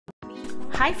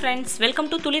Hi friends, welcome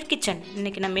to Thulir Kitchen.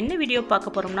 இன்னைக்கு நம்ம என்ன வீடியோ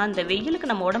பார்க்க போறோம்னா இந்த வெயிலுக்கு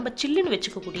நம்ம உடம்ப சில்லுன்னு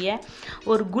வெச்சுக்கக்கூடிய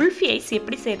ஒரு குல்ஃபி ஐஸ்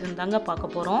எப்படி செய்யறதுன்னு பார்க்க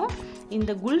போறோம்.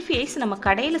 இந்த குல்ஃபி ஐஸ் நம்ம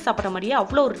கடையில சாப்பிடுற மாதிரியே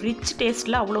அவ்வளோ ஒரு ரிச்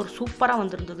டேஸ்ட்ல அவ்வளோ ஒரு சூப்பரா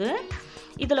வந்திருந்தது.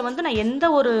 இதில் வந்து நான் எந்த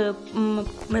ஒரு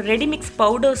ரெடி மிக்ஸ்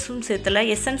பவுடர்ஸும் சேர்த்தல,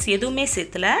 எசன்ஸ் எதுவுமே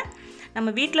சேர்த்தல.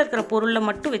 நம்ம வீட்டில் இருக்கிற பொருளை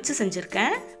மட்டும் வச்சு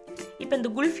செஞ்சுருக்கேன். இப்போ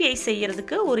இந்த குல்ஃபி ஐஸ்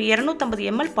செய்யறதுக்கு ஒரு 250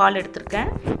 ml பால்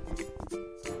எடுத்திருக்கேன்.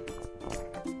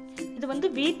 இது வந்து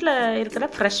வீட்டில் இருக்கிற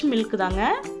ஃப்ரெஷ் மில்க் தாங்க.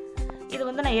 இது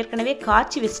வந்து நான் ஏற்கனவே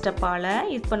காய்ச்சி வச்சிட்ட பாலை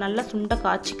இப்போ நல்லா சுண்ட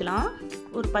காய்ச்சிக்கலாம்.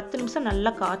 ஒரு 10 நிமிஷம்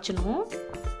நல்லா காய்ச்சணும்.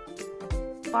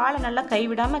 பாலை நல்லா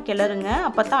கைவிடாமல் கிளறுங்க,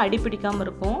 அப்போ தான் அடி பிடிக்காமல்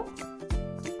இருக்கும்.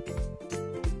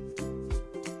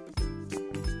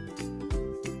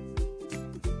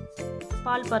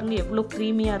 பால் பாருங்க எவ்வளோ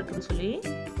க்ரீமியாக இருக்குன்னு சொல்லி.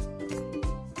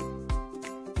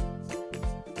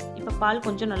 இப்போ பால்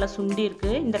கொஞ்சம் நல்லா சுண்டி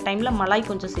இருக்குது. இந்த டைமில்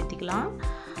மலாய் கொஞ்சம் சேர்த்திக்கலாம்.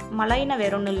 மலாய்னா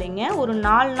வேற ஒன்றும் இல்லைங்க, ஒரு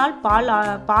 4 நாள்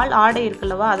பால் ஆடை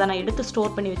இருக்குல்லவா, அதை நான் எடுத்து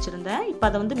ஸ்டோர் பண்ணி வச்சுருந்தேன். இப்போ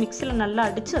அதை வந்து மிக்சியில் நல்லா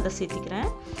அடித்து அதை சேர்த்திக்கிறேன்.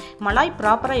 மலாய்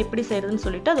ப்ராப்பராக எப்படி செய்கிறதுன்னு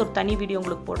சொல்லிட்டு அது ஒரு தனி வீடியோ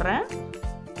உங்களுக்கு போடுறேன்.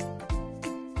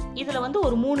 இதில் வந்து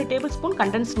ஒரு 3 table spoon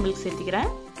condensed milk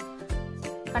சேர்த்திக்கிறேன்.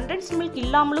 Condensed milk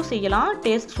இல்லாமலும் செய்யலாம்,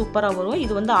 டேஸ்ட் சூப்பராக வரும்.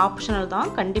 இது வந்து ஆப்ஷனல்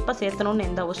தான், கண்டிப்பாக சேர்த்தணும்னு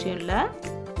எந்த அவசியம் இல்லை.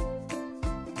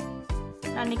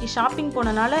 நான் இன்றைக்கி ஷாப்பிங்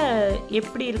போனனால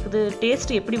எப்படி இருக்குது,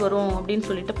 டேஸ்ட் எப்படி வரும் அப்படின்னு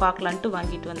சொல்லிட்டு பார்க்கலான்ட்டு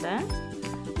வாங்கிட்டு வந்தேன்.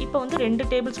 இப்போ வந்து 2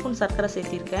 டேபிள் ஸ்பூன் சர்க்கரை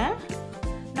சேர்த்திருக்கேன்.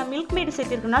 நான் மில்க் மேடு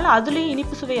சேர்த்திருக்கனால அதுலேயும்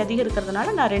இனிப்பு சுவை அதிகம்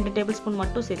இருக்கிறதுனால நான் 2 டேபிள் ஸ்பூன்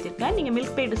மட்டும் சேர்த்திருக்கேன். நீங்கள்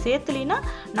மில்க் மேடு சேர்த்துலின்னா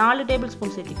 4 டேபிள்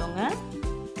ஸ்பூன் சேர்த்திக்கோங்க.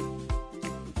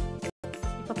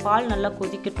 இப்போ பால் நல்லா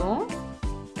கொதிக்கட்டும்.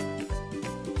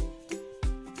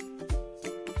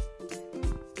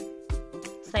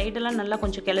 சைடெல்லாம் நல்லா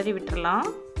கொஞ்சம் கிளறி விட்டுறலாம்,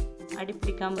 அடி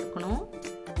பிடிக்காமல் இருக்கணும்.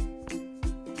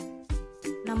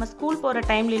 நம்ம ஸ்கூல் போகிற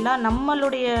டைம்லாம்,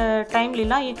 நம்மளுடைய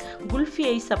டைம்லாம் குல்ஃபி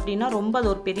ஐஸ் அப்படின்னா ரொம்ப அது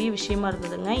ஒரு பெரிய விஷயமா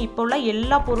இருந்ததுங்க. இப்போல்லாம்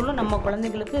எல்லா பொருளும் நம்ம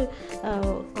குழந்தைங்களுக்கு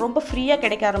ரொம்ப ஃப்ரீயாக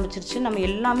கிடைக்க ஆரம்பிச்சிருச்சு. நம்ம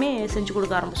எல்லாமே செஞ்சு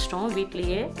கொடுக்க ஆரம்பிச்சிட்டோம்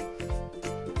வீட்லேயே.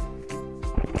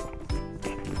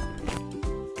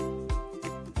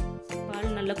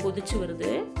 பால் நல்லா கொதிச்சு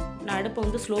வருது. நான் அடுப்பை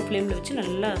வந்து ஸ்லோ ஃப்ளேமில் வச்சு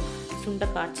நல்லா சுண்ட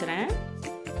காய்ச்சுறேன்.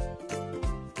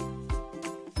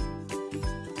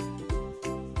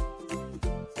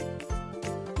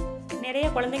 நிறைய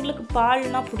குழந்தைங்களுக்கு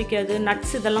பால்னா பிடிக்காது,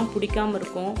 நட்ஸ் இதெல்லாம் பிடிக்காமல்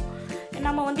இருக்கும்.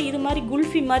 நம்ம வந்து இது மாதிரி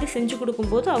குல்ஃபி மாதிரி செஞ்சு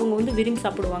கொடுக்கும்போது அவங்க வந்து விரும்பி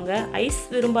சாப்பிடுவாங்க. ஐஸ்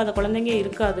விரும்பாத குழந்தைங்க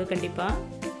இருக்காது கண்டிப்பாக.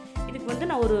 இதுக்கு வந்து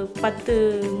நான் ஒரு 10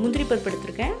 முந்திரி பருப்பு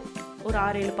எடுத்திருக்கேன், ஒரு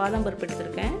 6-7 பாதாம் பருப்பு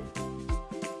எடுத்திருக்கேன்,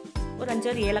 ஒரு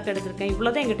 5-6 ஏலக்காய் எடுத்திருக்கேன்.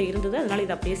 இவ்வளோ தான் என்கிட்ட இருந்தது, அதனால்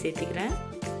இதை அப்படியே சேர்த்திக்கிறேன்.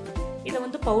 இதை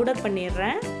வந்து பவுடர்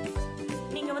பண்ணிடுறேன்.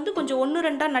 நீங்கள் வந்து கொஞ்சம்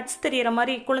 1-2 நட்ஸ் தெரிகிற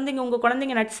மாதிரி, உங்கள்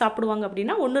குழந்தைங்க நட்ஸ் சாப்பிடுவாங்க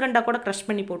அப்படின்னா 1-2 கூட க்ரஷ்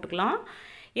பண்ணி போட்டுக்கலாம்.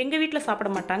 எங்கள் வீட்டில் சாப்பிட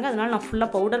மாட்டாங்க, அதனால் நான்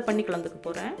ஃபுல்லாக பவுடர் பண்ணி கலந்துக்க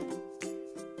போகிறேன்.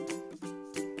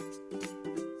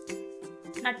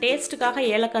 நான் டேஸ்ட்டுக்காக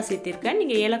ஏலக்காய் சேர்த்திருக்கேன்.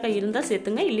 நீங்கள் ஏலக்காய் இருந்தால்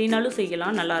சேர்த்துங்க, இல்லைனாலும்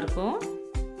செய்யலாம், நல்லாயிருக்கும்.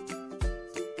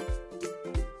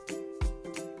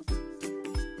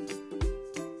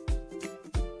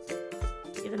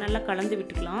 இதை நல்லா கலந்து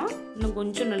விட்டுக்கலாம். இன்னும்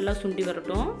கொஞ்சம் நல்லா சுண்டி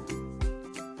வரட்டும்.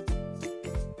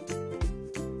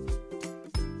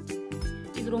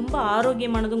 இது ரொம்ப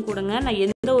ஆரோக்கியமானதும் கூடங்க. நான்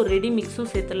எந்த ஒரு ரெடி மிக்ஸும்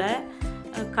சேர்த்தலை,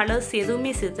 கலர்ஸ்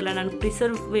எதுவுமே சேர்த்தலை, நான்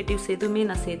ப்ரிசர்வேட்டிவ்ஸ் எதுவுமே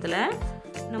நான் சேர்த்தலை.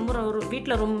 நம்ம ஒரு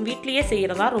வீட்லேயே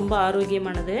செய்கிறதா ரொம்ப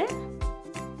ஆரோக்கியமானது.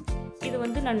 இது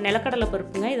வந்து நான் நிலக்கடலை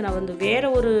பருப்புங்க. இது நான் வந்து வேறு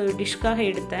ஒரு டிஷ்க்காக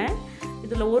எடுத்தேன்.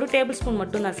 இதில் 1 டேபிள் ஸ்பூன்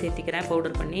மட்டும் நான் சேர்த்திக்கிறேன்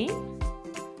பவுடர் பண்ணி.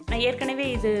 நான் ஏற்கனவே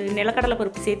இது நிலக்கடலை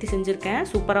பருப்பு சேர்த்து செஞ்சுருக்கேன்,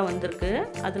 சூப்பராக வந்திருக்கு.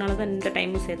 அதனால தான் இந்த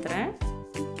டைமும் சேர்த்துறேன்.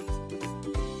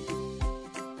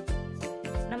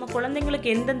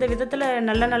 குழந்தைங்களுக்கு எந்தெந்த விதத்தில்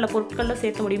நல்ல நல்ல பொருட்களில்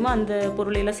சேர்த்த முடியுமோ அந்த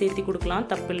பொருளையெல்லாம் சேர்த்தி கொடுக்கலாம்,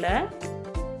 தப்பில்லை.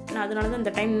 நான் அதனால தான்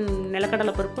இந்த டைம்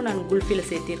நிலக்கடலை பருப்பு நான் குல்ஃபியில்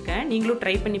சேர்த்திருக்கேன். நீங்களும்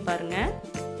ட்ரை பண்ணி பாருங்கள்,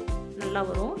 நல்லா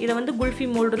வரும். இதை வந்து குல்ஃபி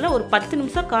மோல்டில் ஒரு 10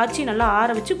 நிமிஷம் காய்ச்சி நல்லா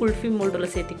ஆற வச்சு குல்ஃபி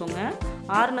மோல்டில் சேர்த்திக்கோங்க.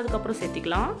 ஆறுனதுக்கப்புறம்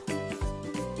சேர்த்திக்கலாம்.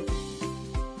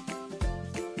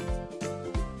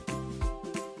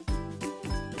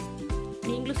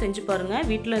 நீங்களும் செஞ்சு பாருங்கள்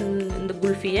வீட்டில், இந்த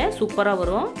குல்ஃபியை சூப்பராக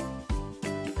வரும்.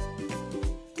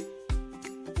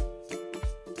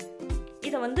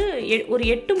 இதை வந்து ஒரு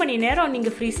 8 மணி நேரம்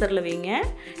நீங்கள் ஃப்ரீசரில் வைங்க.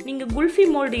 நீங்கள் குல்ஃபி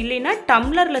மோல்டு இல்லைன்னா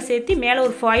டம்ளரில் சேர்த்து மேலே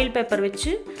ஒரு ஃபாயில் பேப்பர்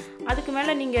வச்சு அதுக்கு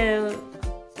மேலே நீங்கள்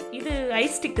இது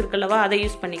ஐஸ் ஸ்டிக் இருக்குல்லவா, அதை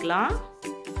யூஸ் பண்ணிக்கலாம்.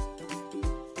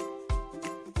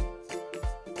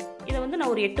 இதை வந்து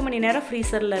நான் ஒரு 8 மணி நேரம்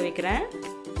ஃப்ரீசரில் வைக்கிறேன்.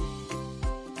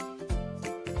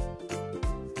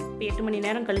 8 மணி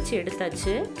நேரம் கழித்து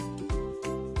எடுத்தாச்சு.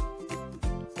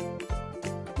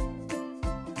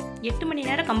 8 மணி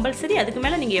நேரம் கம்பல்சரி, அதுக்கு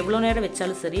மேலே நீங்கள் எவ்வளோ நேரம்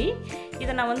வச்சாலும் சரி.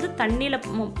 இதை நான் வந்து தண்ணியில்,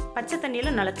 பச்சை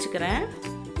தண்ணியில் நனைச்சிக்கிறேன்.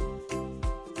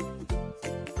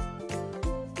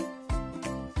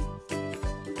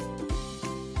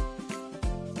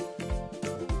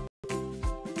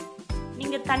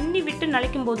 தண்ணி விட்டு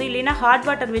நனைக்கும் போது இல்லைன்னா ஹாட்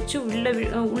வாட்டர் வச்சு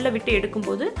உள்ளே விட்டு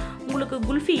எடுக்கும்போது உங்களுக்கு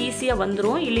குல்ஃபி ஈஸியாக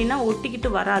வந்துடும், இல்லைன்னா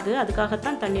ஒட்டிக்கிட்டு வராது.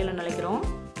 அதுக்காகத்தான் தண்ணியில் நனைக்கிறோம்.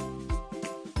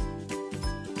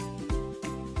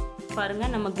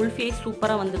 பாருங்கள் நம்ம குல்ஃபி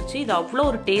சூப்பராக வந்துருச்சு. இது அவ்வளோ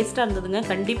ஒரு டேஸ்ட்டாக இருந்ததுங்க.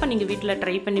 கண்டிப்பாக நீங்கள் வீட்டில்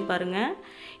ட்ரை பண்ணி பாருங்கள்.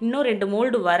 இன்னும் 2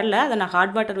 மோல்டு வரல, அதை நான்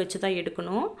ஹாட் வாட்டர் வச்சு தான்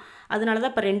எடுக்கணும். அதனால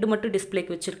தான் இப்போ 2 மட்டும்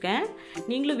டிஸ்பிளேக்கு வச்சுருக்கேன்.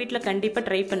 நீங்களும் வீட்டில் கண்டிப்பாக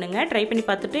ட்ரை பண்ணுங்கள். ட்ரை பண்ணி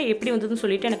பார்த்துட்டு எப்படி வந்ததுன்னு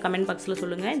சொல்லிவிட்டு எனக்கு கமெண்ட் பாக்ஸில்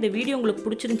சொல்லுங்கள். இந்த வீடியோ உங்களுக்கு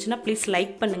பிடிச்சிருந்துச்சுன்னா ப்ளீஸ்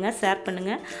லைக் பண்ணுங்கள், ஷேர்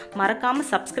பண்ணுங்கள்,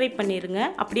 மறக்காமல் சப்ஸ்கிரைப் பண்ணிடுங்க.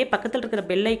 அப்படியே பக்கத்தில் இருக்கிற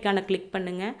பெல் ஐக்கானை கிளிக்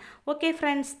பண்ணுங்கள். Okay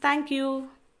friends, thank you.